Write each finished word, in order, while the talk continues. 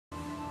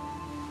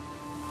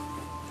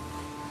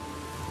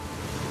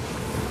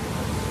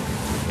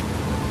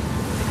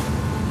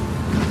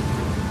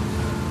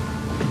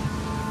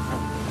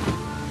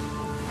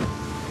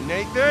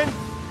locked in?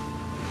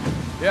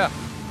 Yeah.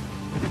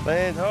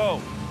 Land ho.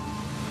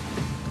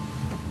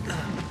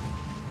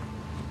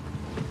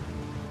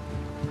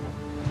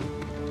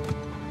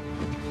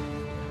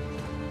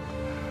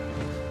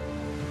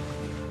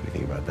 What do you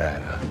think about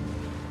that, huh?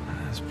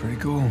 That's pretty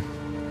cool.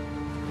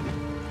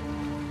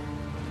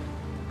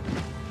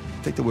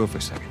 Take the wheel for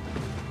a second.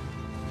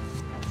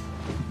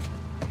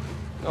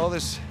 All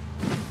this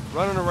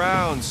running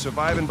around,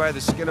 surviving by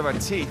the skin of our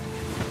teeth.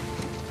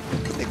 I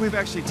think we've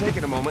actually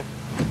taken a moment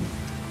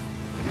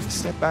to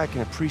step back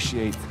and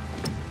appreciate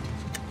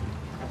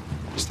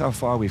just how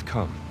far we've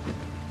come.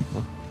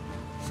 Huh?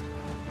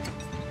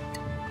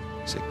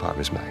 Sic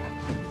parvis magna.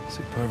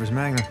 Sic parvis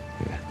magna.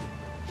 Yeah.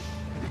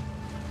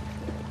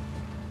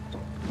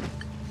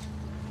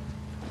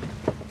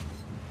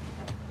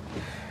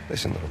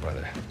 Listen, little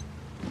brother.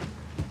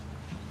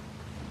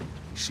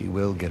 She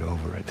will get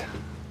over it.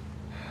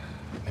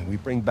 And we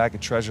bring back a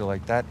treasure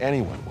like that,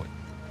 anyone would.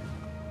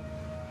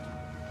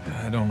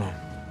 I don't know.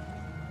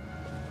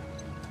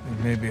 I think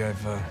maybe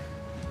I've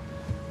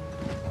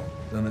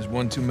done this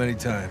one too many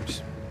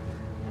times.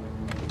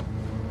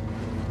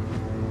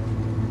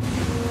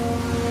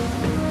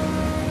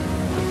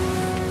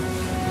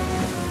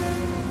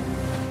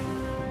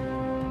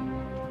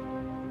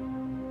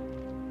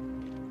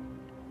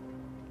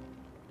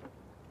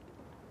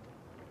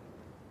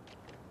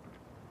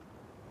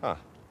 Huh.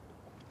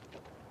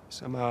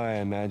 Somehow I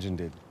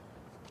imagined it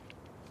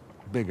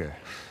bigger.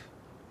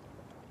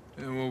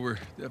 Yeah, well, we're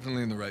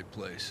definitely in the right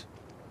place.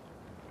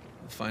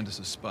 We'll find us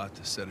a spot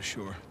to set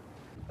ashore.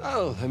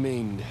 Oh, I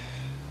mean,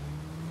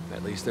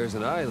 at least there's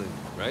an island,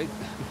 right?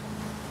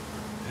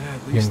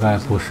 应该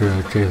不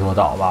是这座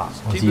岛吧？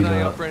我记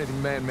得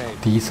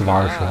第一次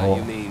玩的时候，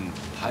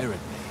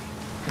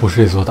不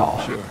是这座岛，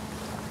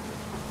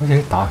而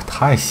且岛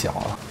太小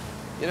了。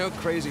You know,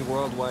 crazy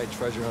worldwide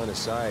treasure on his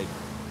side.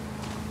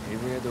 Maybe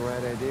we had the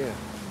right idea.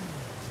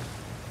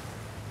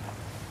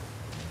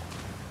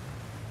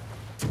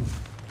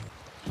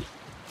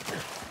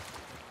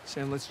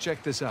 Sam, let's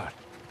check this out.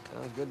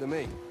 Sounds good to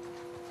me.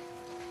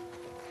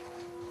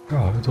 这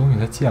好像东西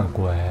它见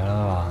鬼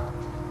了吧？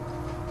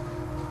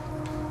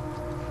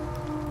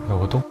有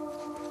个洞。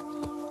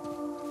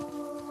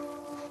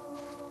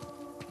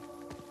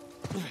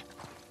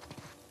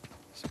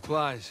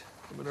Supplies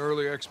from an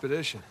earlier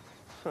expedition.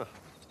 Huh.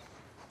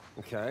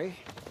 Okay.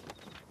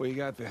 What you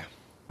got there?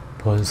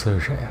 伯恩斯是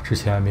谁啊？之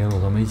前名字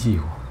我都没记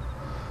过，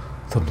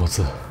这么多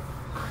字。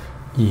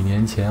1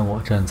年前，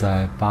我站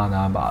在巴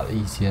拿马的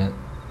一间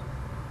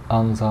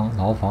肮脏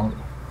牢房里，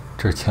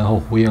这是前后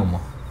呼应吗？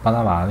巴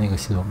拿马那个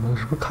新闻我们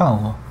是不是看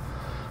过？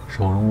手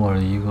中握着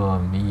一个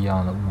谜一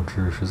样的木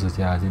质十字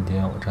架。今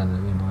天我站在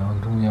运动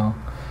场中央，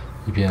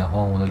一片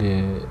荒芜的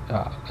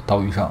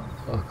岛屿上，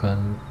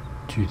跟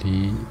距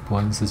离伯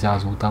恩斯家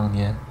族当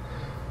年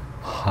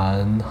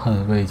含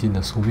恨未尽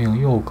的宿命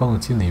又更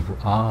近了一步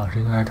啊！这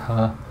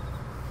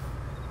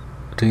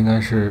应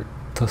该是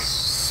他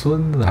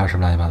孙子还是什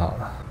么乱七八糟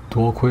的？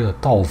多亏了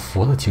道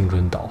佛的精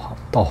准导航。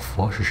道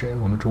佛是谁？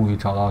我们终于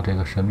找到这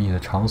个神秘的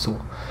场所，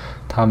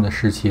他们的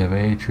士气也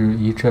为之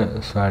一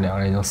振。虽然两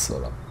人已经死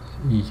了，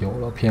一有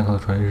了片刻的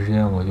喘息时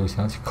间，我就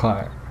想起克莱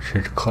尔。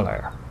谁是克莱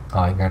尔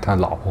啊？应该是他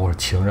老婆或者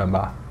情人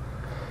吧。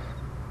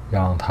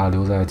让他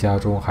留在家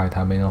中，害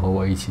他没能和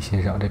我一起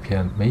欣赏这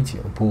片美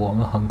景。不过我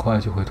们很快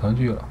就会团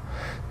聚了。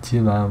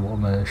今晚我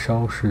们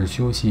稍事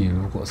休息，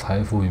如果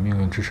财富与命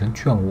运之神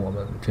眷顾我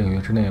们，这个月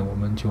之内我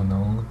们就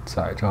能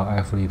载着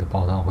艾弗利的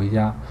宝藏回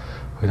家，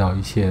回到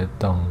一切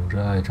等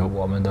着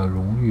我们的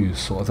荣誉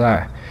所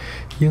在。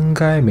应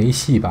该没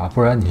戏吧？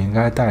不然你应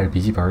该带着笔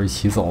记本一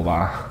起走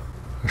吧？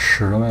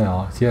使了没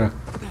有？接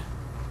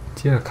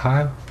着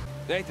开吧。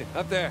 Nathan,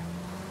 up there.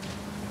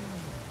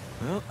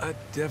 Well, that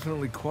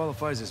definitely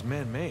qualifies as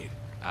man-made.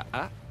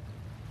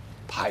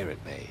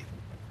 Pirate-made.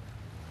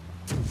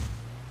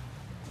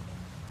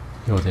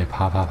 又得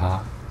爬，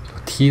有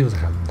梯子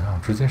什么的，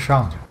直接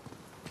上去。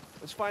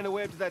Let's find a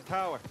way up to that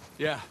tower.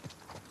 Yeah.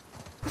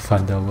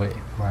 Find a way，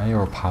 不然又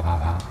是爬。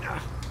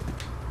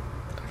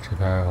这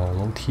边有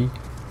楼梯，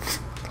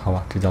好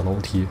吧，这叫楼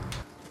梯。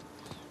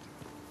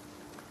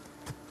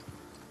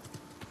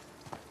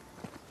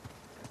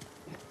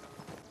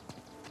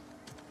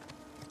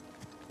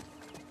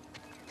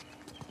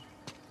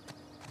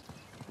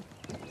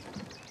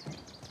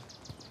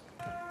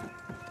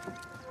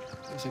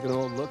 Looks like an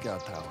old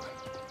lookout tower.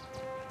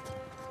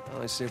 Well,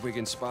 let's see if we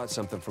can spot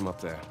something from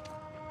up there.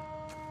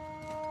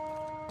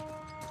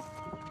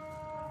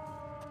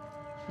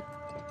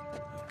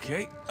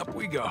 Okay, up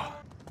we go.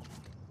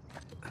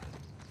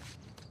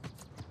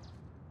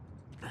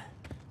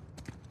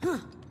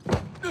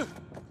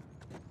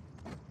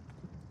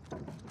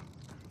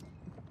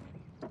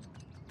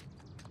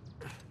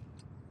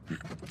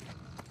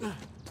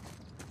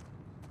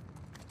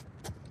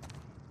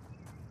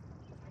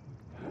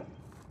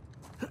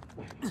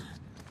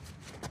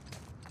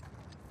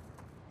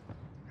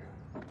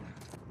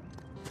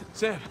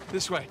 Sam,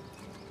 this way.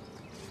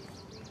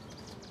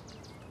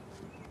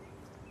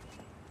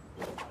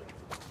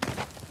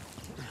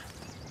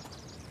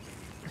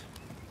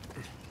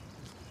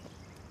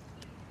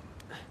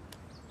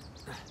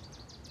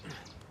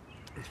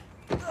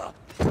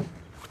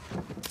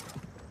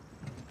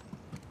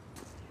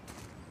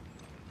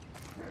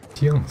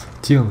 镜子，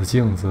镜子，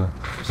镜子，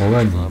我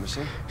问你，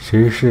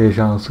谁是世界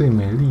上最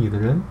美丽的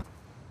人？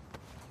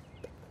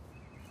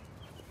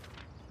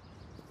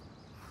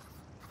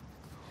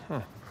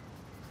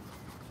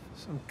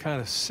 Some kind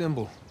of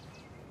symbol.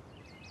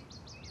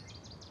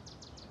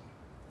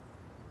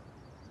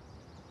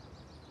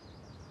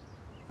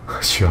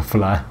 雪佛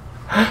兰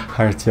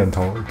还是箭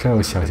头，真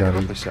有想象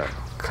力，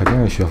肯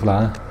定是雪佛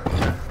兰。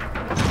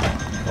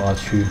我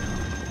去。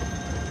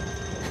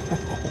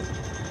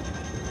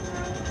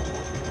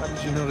 How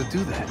did you know to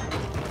do that?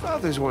 Well,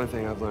 there's one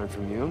thing I've learned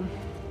from you.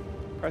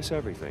 Press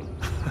everything.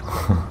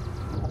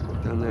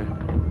 Down there,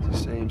 it's the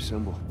same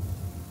symbol.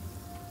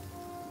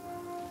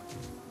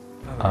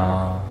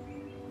 啊。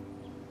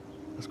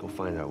 Let's go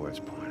find out where it's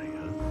pointing,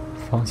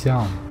 huh? 方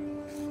向。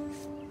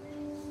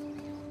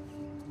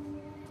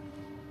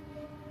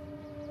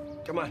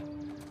 Come on.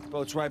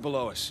 Boat's right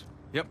below us.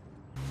 Yep.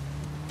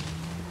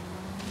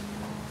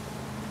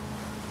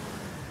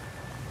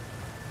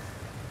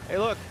 Hey,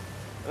 look.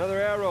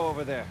 Another arrow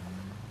over there.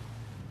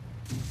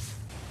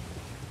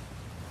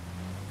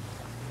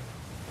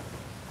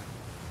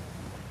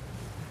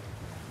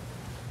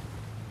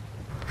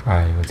 这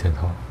还有一个箭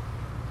头。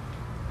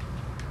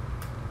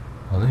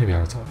往那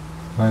边走，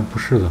万一不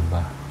是怎么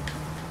办？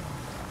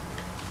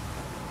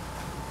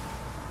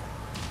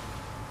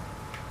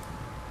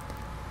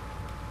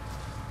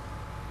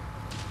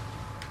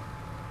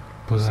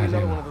 不在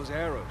这个。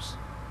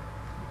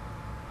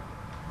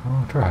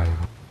哦，这儿还有一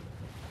个。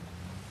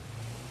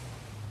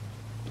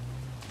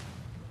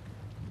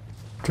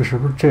这是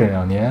不是这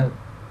2年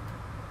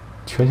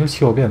全球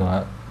气候变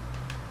暖，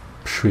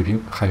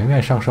海平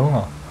面上升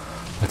了，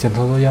把箭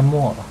头都淹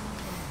没了？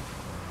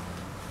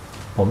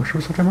我们是不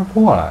是从这边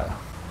过来的？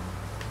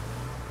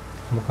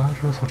我们刚才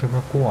是不是从这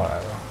边过来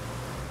的？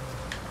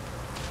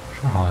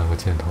这好像有个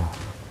箭头。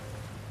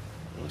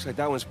Looks like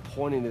that one's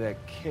pointing to that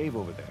cave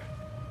over there.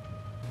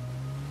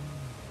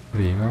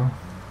 里面，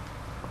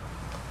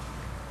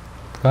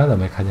刚才怎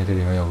么没看见这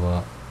里面有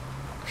个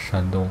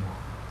山洞？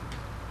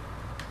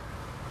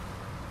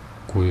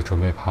估计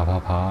准备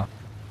爬。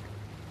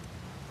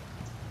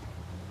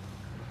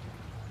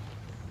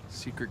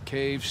 Secret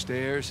cave,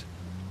 stairs.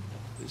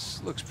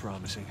 This looks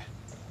promising.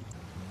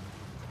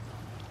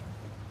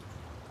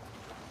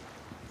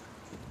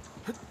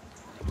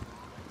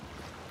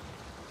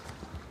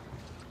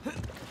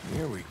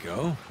 Here we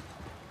go.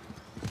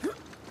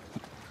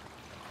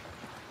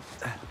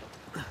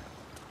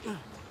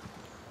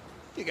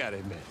 You gotta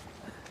admit,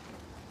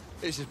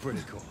 this is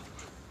pretty cool.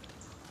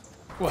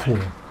 What?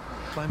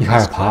 一开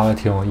始爬的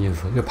挺有意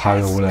思，越爬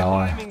越无聊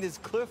哎。 Climbing this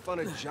cliff on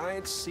a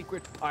giant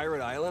secret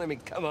pirate island? I mean,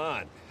 come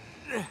on.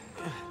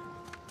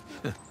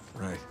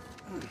 Right.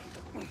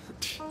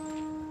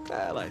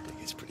 Well, I think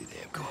it's pretty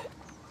damn cool.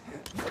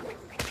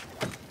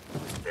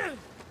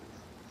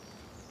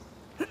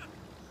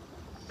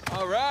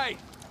 All right.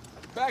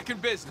 Back in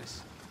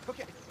business.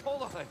 Okay,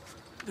 hold on.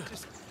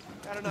 Just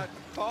gotta not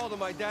fall to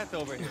my death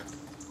over here.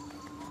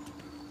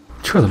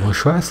 这怎么会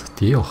摔死？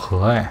底下有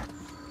河哎。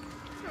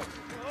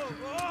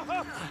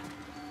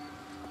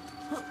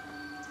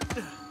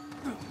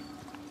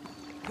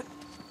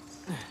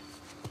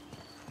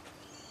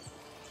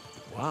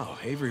 Wow,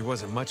 Avery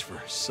wasn't much for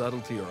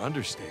subtlety or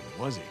understatement,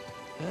 was he?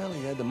 Well,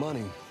 he had the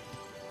money.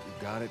 You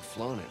got it,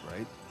 flown it,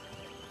 right?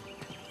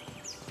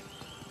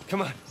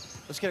 Come on,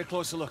 let's get a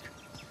closer look.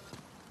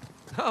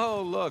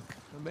 Oh, look.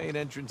 The main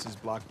entrance is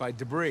blocked by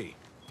debris.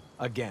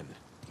 Again.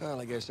 Well,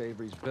 I guess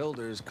Avery's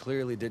builders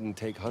clearly didn't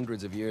take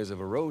hundreds of years of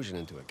erosion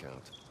into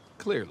account.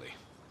 Clearly.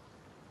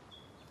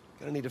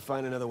 Gonna need to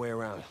find another way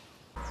around.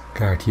 给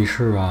点提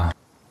示吧。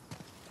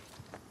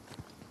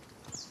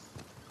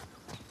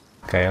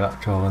给了，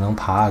这有个能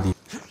爬的地。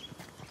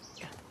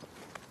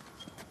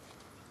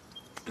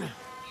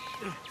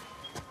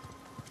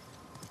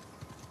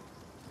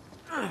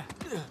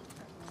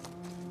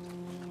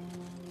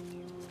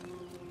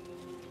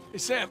 Hey,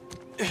 Sam.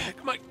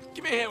 Come on,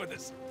 give me a hand with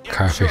this.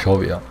 开始费手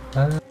柄。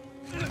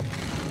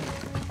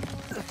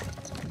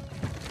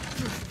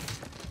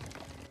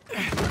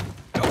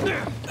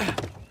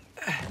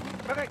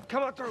Okay,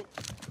 come on through.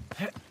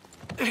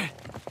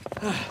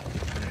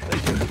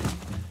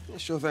 Yeah,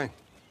 sure thing.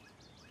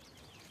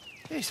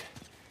 Jeez.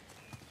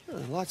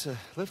 Lots of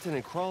lifting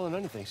and crawling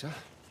underthings, huh?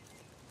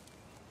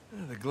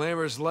 The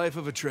glamorous life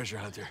of a treasure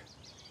hunter.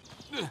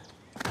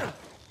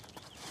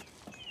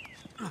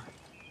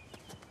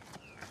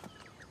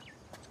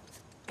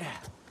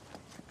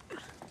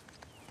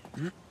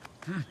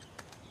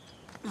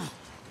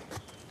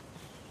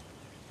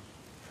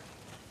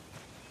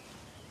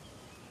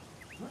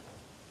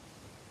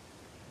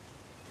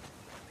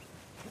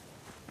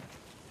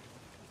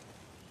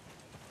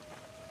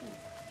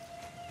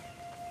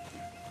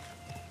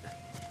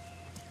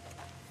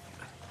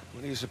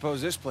 What do you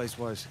suppose this place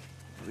was?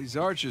 Well, these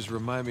arches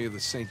remind me of the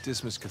St.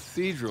 Dismas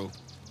Cathedral,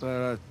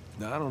 but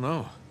I don't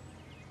know.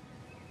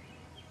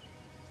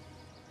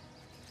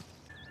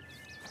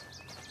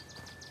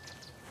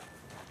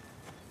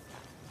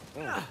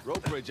 Oh,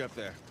 rope bridge up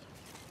there.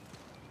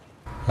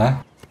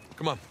 来，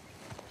 Come on.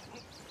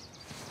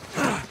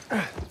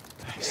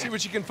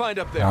 what you can find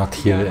up 然后 there.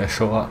 梯子也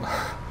折了，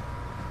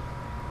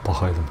不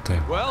会这么对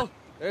付。 Well,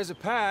 there's a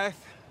path,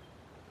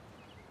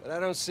 but I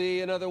don't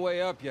see another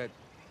way up yet.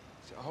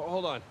 So,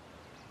 hold on.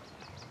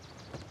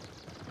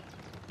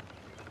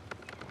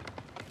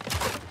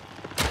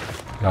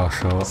 要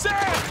折， Sam!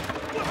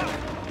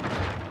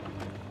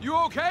 You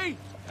okay?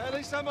 At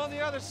least I'm on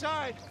the other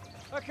side.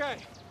 Okay.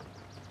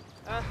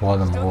 我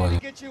怎么 Still 过 need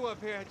去 to？get you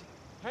up here.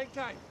 Hang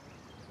tight.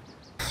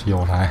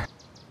 又来，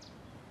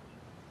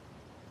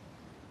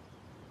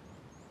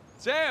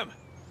 Sam!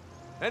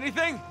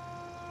 Anything?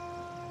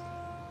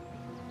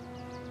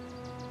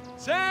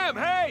 Sam,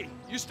 hey!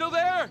 You still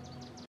there?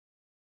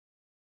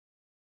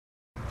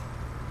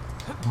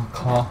 我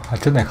靠，还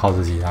真得靠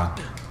自己啊！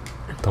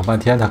等半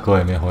天他哥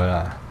也没回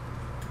来，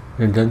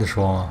认真的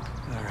说嘛，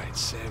 All right,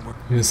 Sam. We're...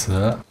 晕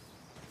死。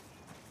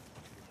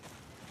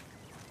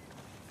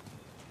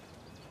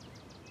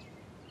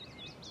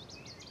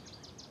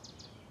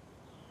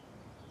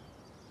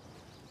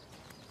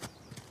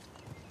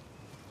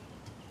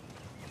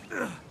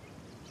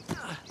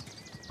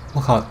我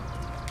靠！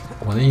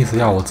我的意思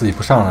要我自己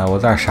不上来，我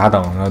在这傻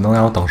等着，能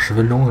让我等10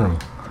分钟是吗？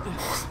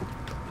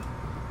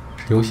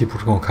这游戏不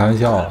是跟我开玩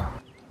笑啊！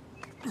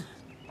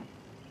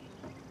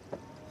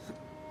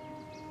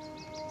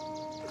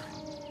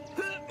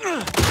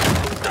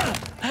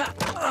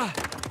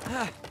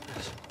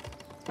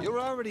 You're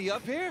already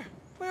up here?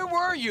 Where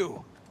were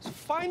you?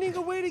 Finding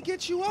a way to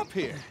get you up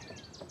here.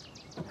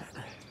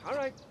 All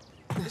right.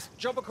 Just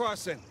jump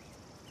across then.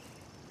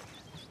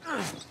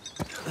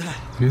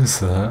 晕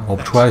死！我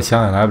不出来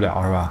想也来不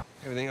了是吧？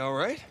 Everything all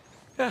right?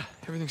 Yeah,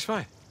 everything's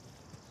fine.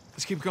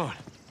 Let's keep going.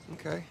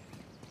 Okay.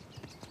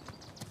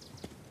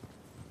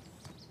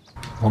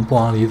 我们不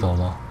往里走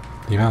吗？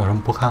里面有什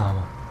么不看看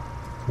吗？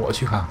我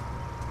去看。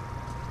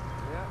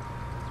 Yeah,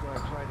 that's where I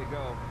tried to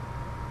go.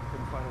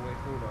 Couldn't find a way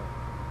through though.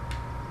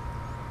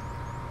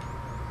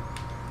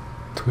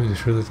 推的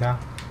十字架。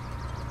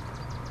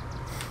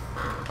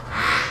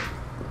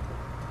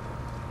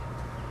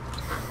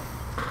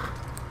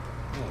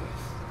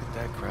 Look at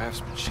that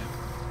craftsmanship.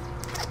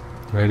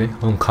 Really？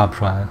 我怎么看不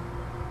出来？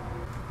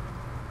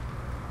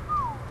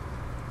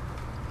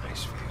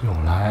 Nice view. 又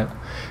来了，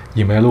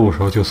一没路的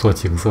时候就说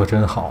景色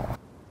真好。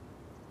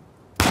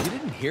 You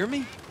didn't hear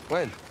me?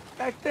 When?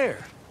 Back there.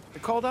 I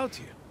called out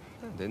to you.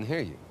 I didn't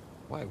hear you.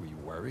 Why, were you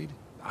worried?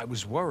 I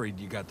was worried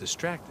you got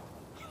distracted.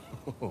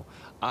 Oh,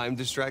 I'm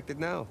distracted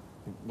now.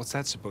 What's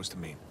that supposed to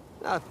mean?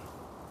 Nothing.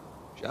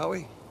 Shall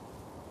we?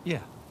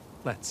 Yeah,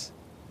 let's.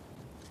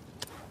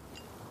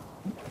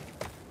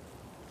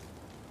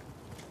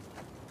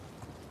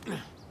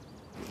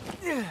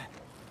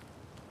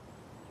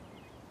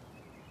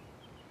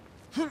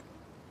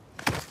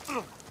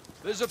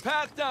 There's a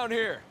path down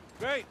here.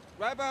 Great.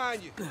 Right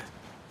behind you.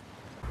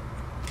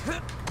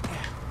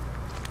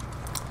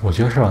 我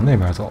觉得是往那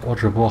边走，我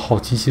只不过好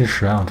奇心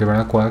使然，这边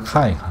来过来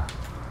看一看。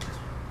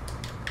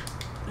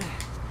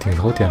顶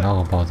头点到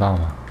个宝藏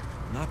吗？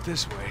 Not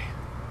this way.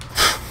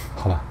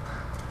 好吧，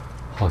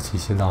好奇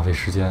心浪费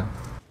时间。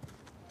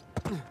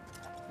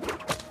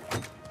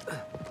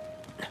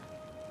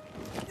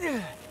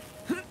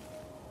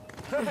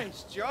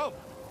 Nice jump.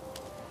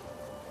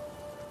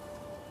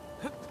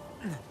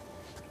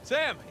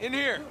 Sam, in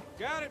here.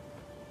 Got it.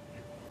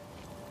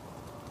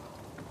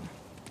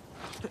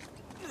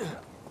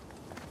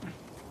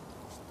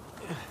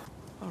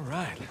 All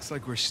right, looks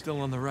like we're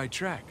still on the right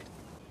track.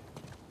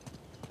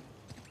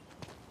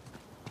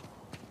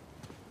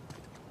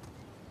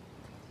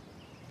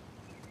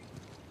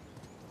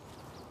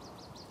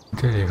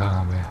 这里看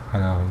看呗，还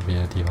能有别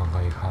的地方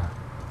可以看。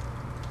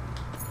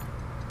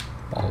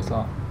宝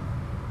藏。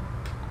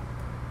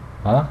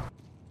啊？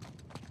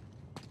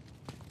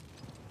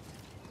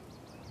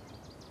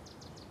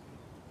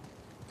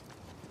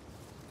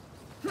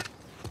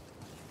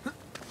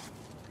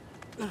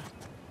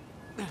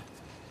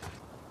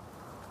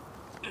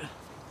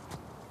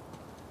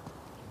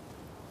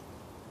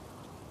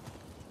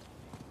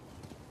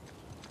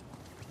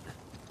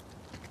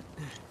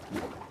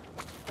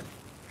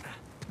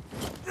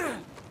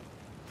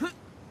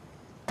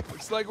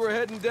 Looks like we're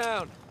heading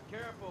down.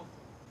 Careful.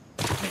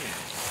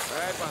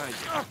 Right behind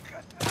you.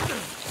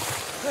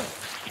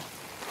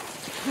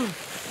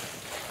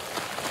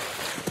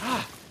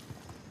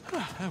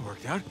 That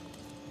worked out.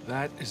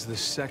 That is the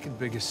second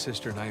biggest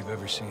cistern I've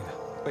ever seen.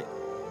 Wait,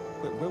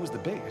 where was the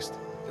biggest?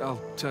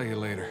 I'll tell you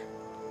later.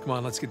 Come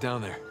on, let's get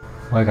down there.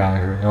 我也感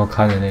觉是，因为我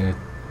看见那个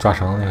抓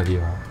绳那个地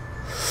方，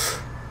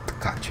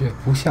感觉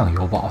不像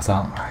有宝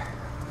藏。哎，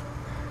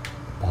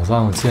宝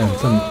藏见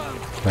这么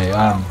伟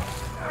岸吗？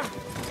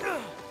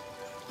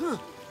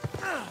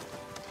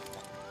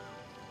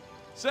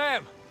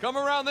 Sam, come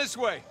around this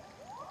way.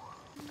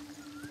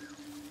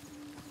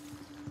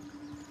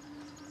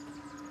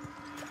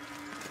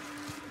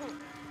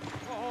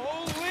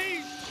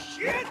 Holy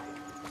shit!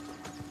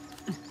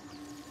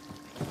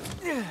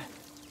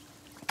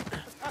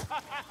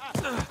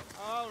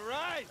 All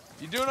right.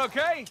 You doing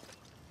okay?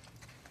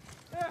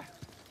 Yeah.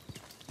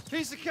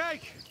 Piece of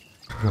cake.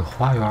 这是个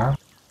花园。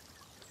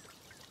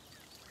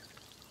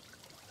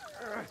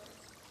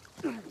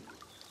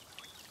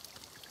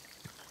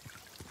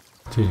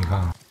进去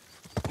看看。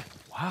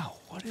 Wow,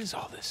 what is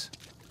all this?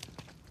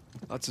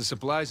 Lots of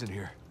supplies in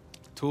here.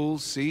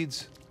 Tools,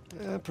 seeds.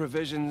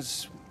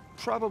 Provisions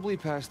probably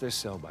past their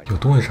sell-by. 有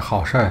东西是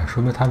好事儿，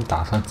说明他们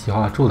打算计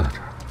划住在这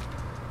儿。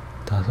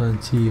打算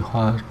计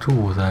划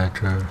住在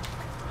这儿，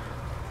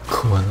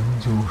可能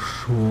就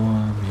说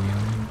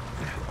明。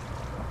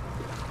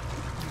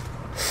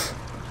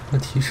那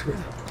提示，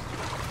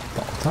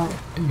宝藏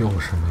有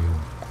什么用？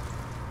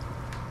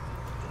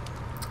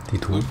地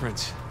图。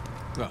 Blueprints.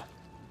 Well,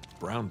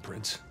 brown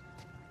prints.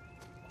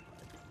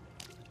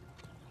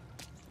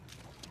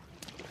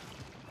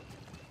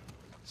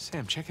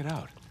 Sam, check it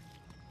out.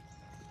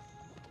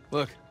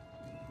 Look,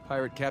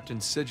 pirate captain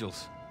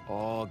sigils.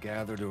 All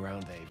gathered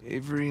around Avery.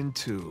 Avery and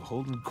two,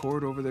 holding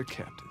court over their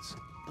captains.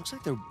 Looks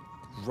like they're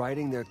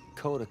writing their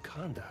code of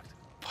conduct.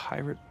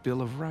 Pirate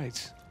Bill of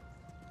Rights.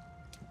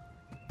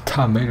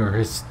 他没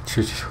准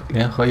是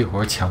联合一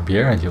伙抢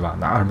别人去吧？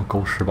哪有什么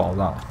狗屎宝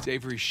藏？ It's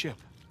Avery's ship.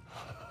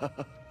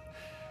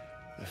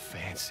 They're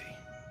fancy.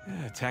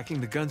 Yeah,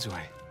 attacking the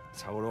Gunsway.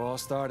 That's how it all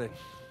started.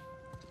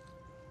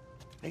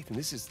 Nathan,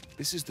 this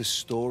is the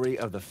story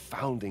of the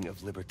founding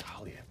of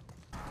Libertalia.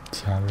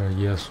 前面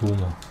耶稣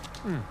吗？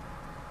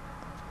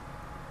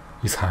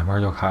一踩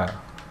门就开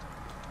了。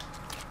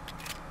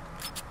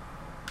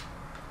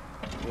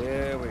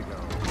 There we go.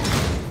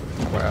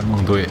 果然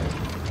蒙对。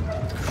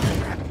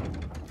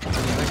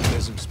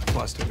 Mechanism's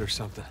busted or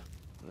something.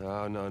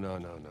 No.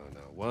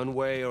 One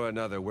way or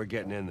another, we're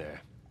getting in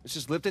there. Let's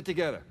just lift it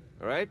together,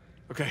 all right?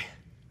 Okay.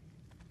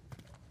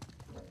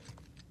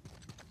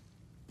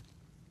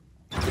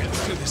 Okay,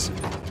 let's do this.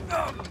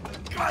 Oh,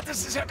 God,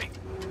 this is heavy.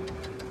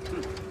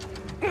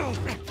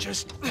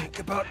 Just think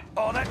about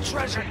all that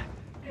treasure.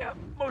 Yeah,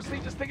 mostly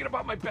just thinking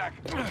about my back.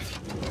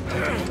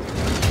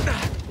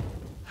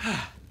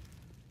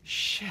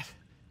 Shit.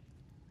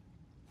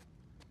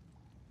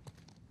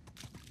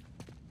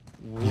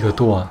 一个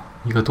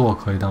舵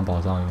可以当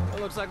宝藏用。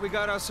 Well, looks like we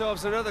got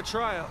ourselves another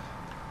trial.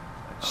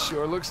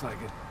 Sure looks like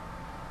it.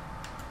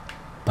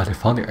 把这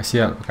房顶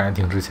卸了，感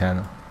觉挺值钱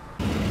的。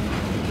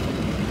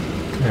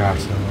这样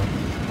行了。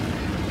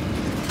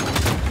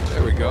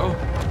 There we go.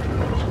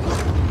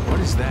 What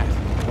is that?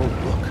 Oh,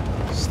 look.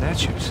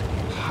 Statues.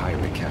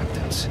 Pirate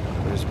captains.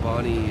 There's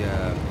Bonnie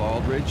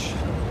Baldridge,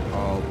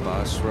 Paul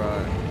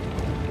Basra.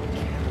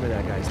 Can't remember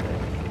that guy's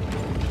name.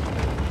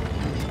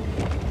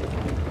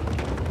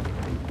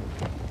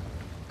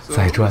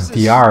 再转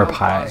第二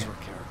排，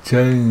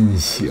真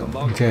行！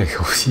这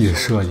游戏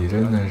设计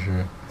真的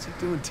是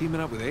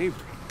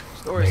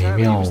美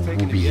妙无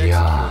比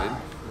呀！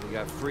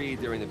 Got freed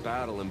during the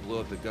battle and blew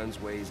up the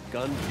Gunsway's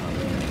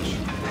gunpowder cache.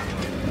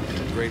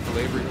 Grateful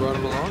Avery brought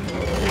him along?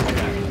 Yeah.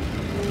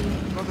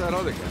 How about that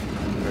other guy?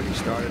 Heard he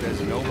started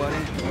as a nobody,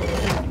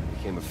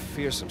 became a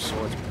fearsome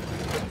swordsman.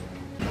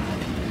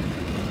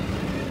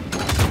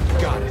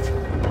 Got it.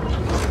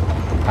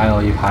 还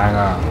有一排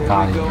呢，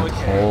大你个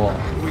头啊！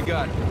 We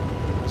got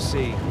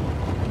C.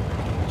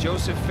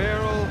 Joseph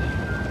Farrell,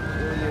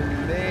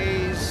 William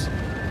Mays,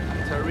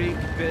 Tariq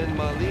bin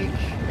Malik,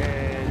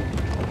 and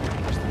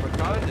Christopher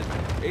Condon.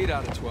 8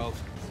 out of 12.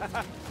 I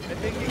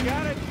think you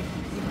got it.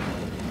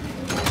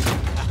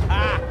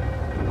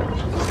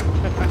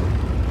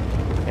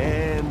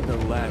 And the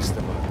last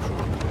of our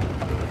crew.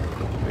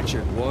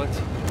 Richard Watt,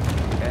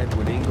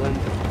 Edward England.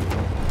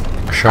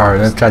 12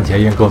人站起来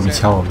一人给我们一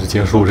枪，我们就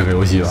结束这个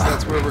游戏吧。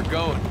 That's where we're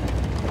going.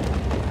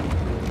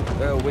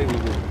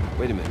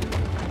 Wait a minute.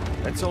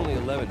 That's only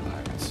 11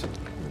 pirates.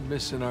 We're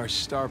missing our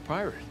star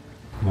pirate.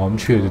 我们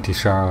去的就第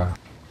12个。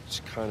 It's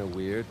kind of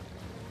weird.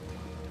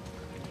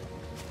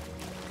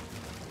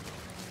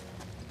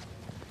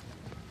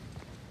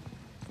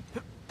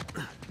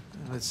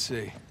 Let's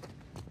see.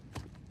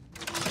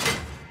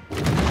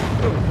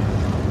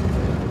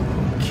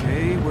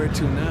 Okay, where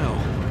to now?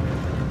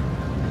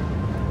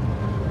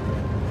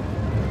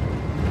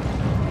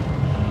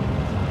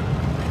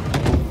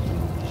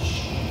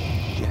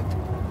 Shit.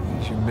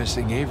 There's your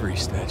missing Avery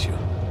statue.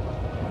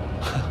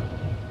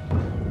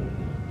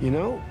 You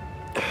know,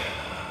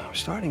 I'm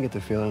starting to get the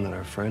feeling that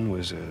our friend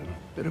was a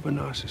bit of a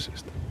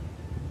narcissist.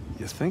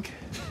 You think?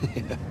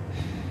 Yeah.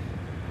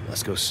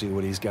 Let's go see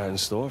what he's got in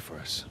store for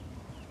us.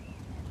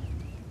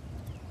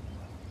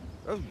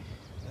 Oh,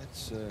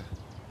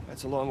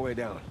 that's a long way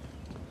down.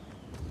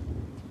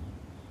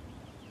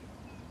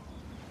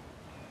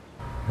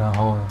 然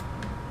后呢？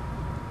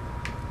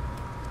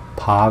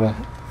爬呗。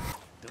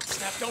 Don't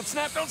snap, don't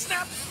snap, don't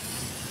snap!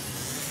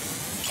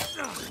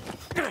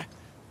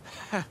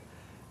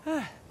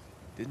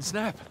 Didn't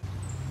snap.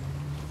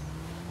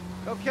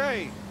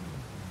 Okay.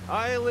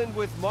 Island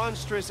with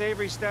monstrous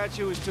Avery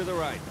statue is to the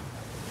right.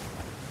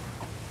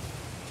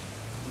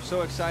 I'm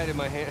so excited,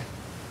 my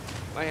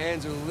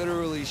hands are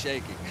literally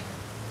shaking.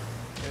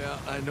 Yeah,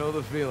 I know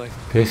the feeling.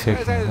 别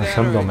shaking，那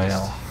什么都没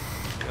有。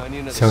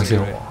相信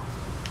我，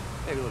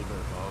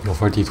有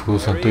份地图就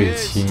算对得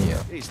起你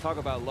了。 He's talk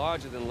about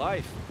larger than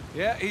life.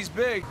 Yeah, he's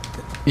big.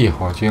 一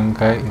会儿就应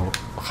该有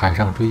海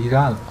上追击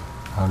战了。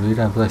海上追击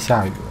战不在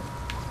下雨吗？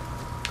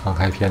刚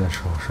开篇的时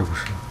候是不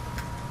是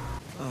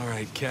All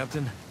right,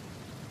 Captain.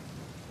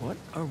 What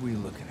are we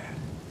looking at?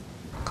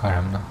 看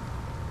什么呢？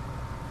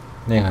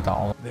那个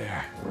岛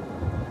There.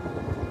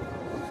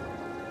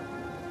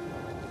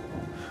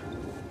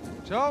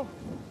 So,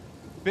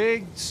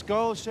 big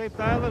skull-shaped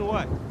island,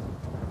 what?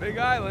 Big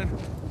island.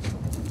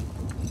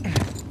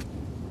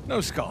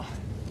 No skull.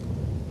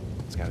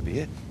 It's gotta be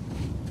it.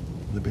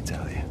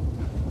 Libertalia.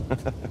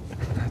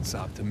 That's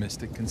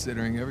optimistic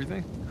considering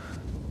everything.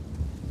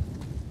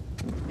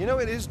 You know,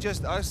 it is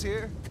just us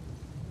here.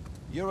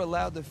 You're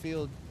allowed to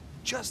feel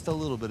just a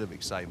little bit of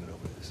excitement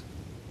over this.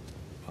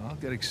 I'll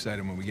get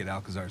excited when we get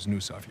Alcazar's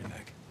noose off your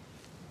neck.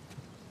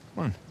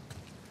 Come on.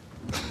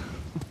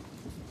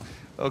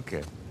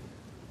 Okay.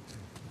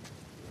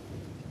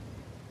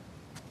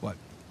 What?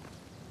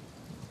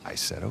 I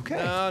said okay.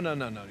 No.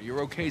 Your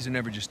okays are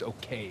never just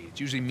okay. It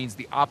usually means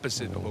the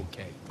opposite of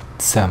okay.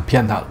 想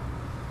骗他了，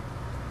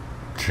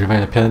只是为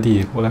了骗他弟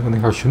弟过来跟那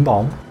块寻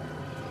宝吗？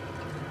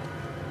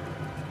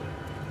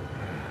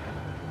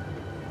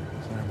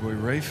 Is that our boy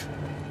Rafe?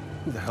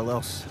 Who the hell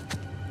else?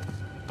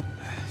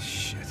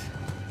 Shit.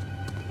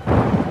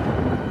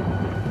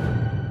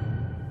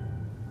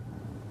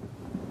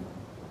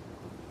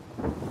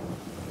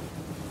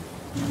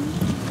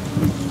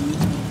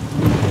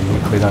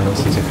 回到游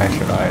戏就开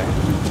始了，哎。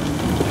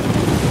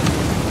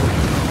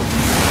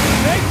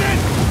 Nathan!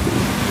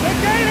 They're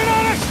gaining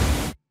on us!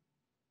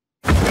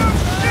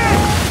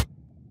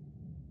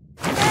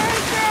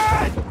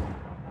 Nathan!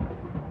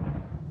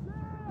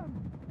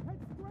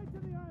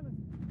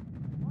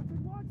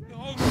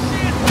 Oh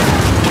shit!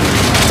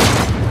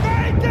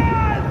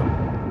 Nathan!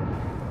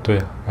 对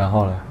呀，然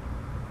后嘞，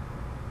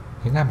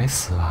应该没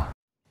死吧？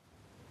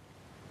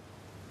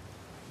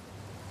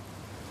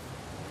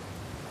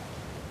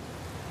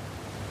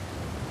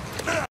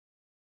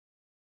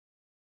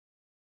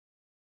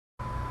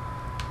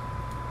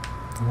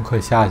我们可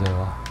以下去了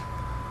吧？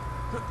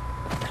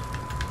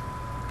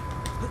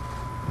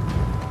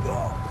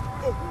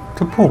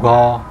这不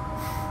高。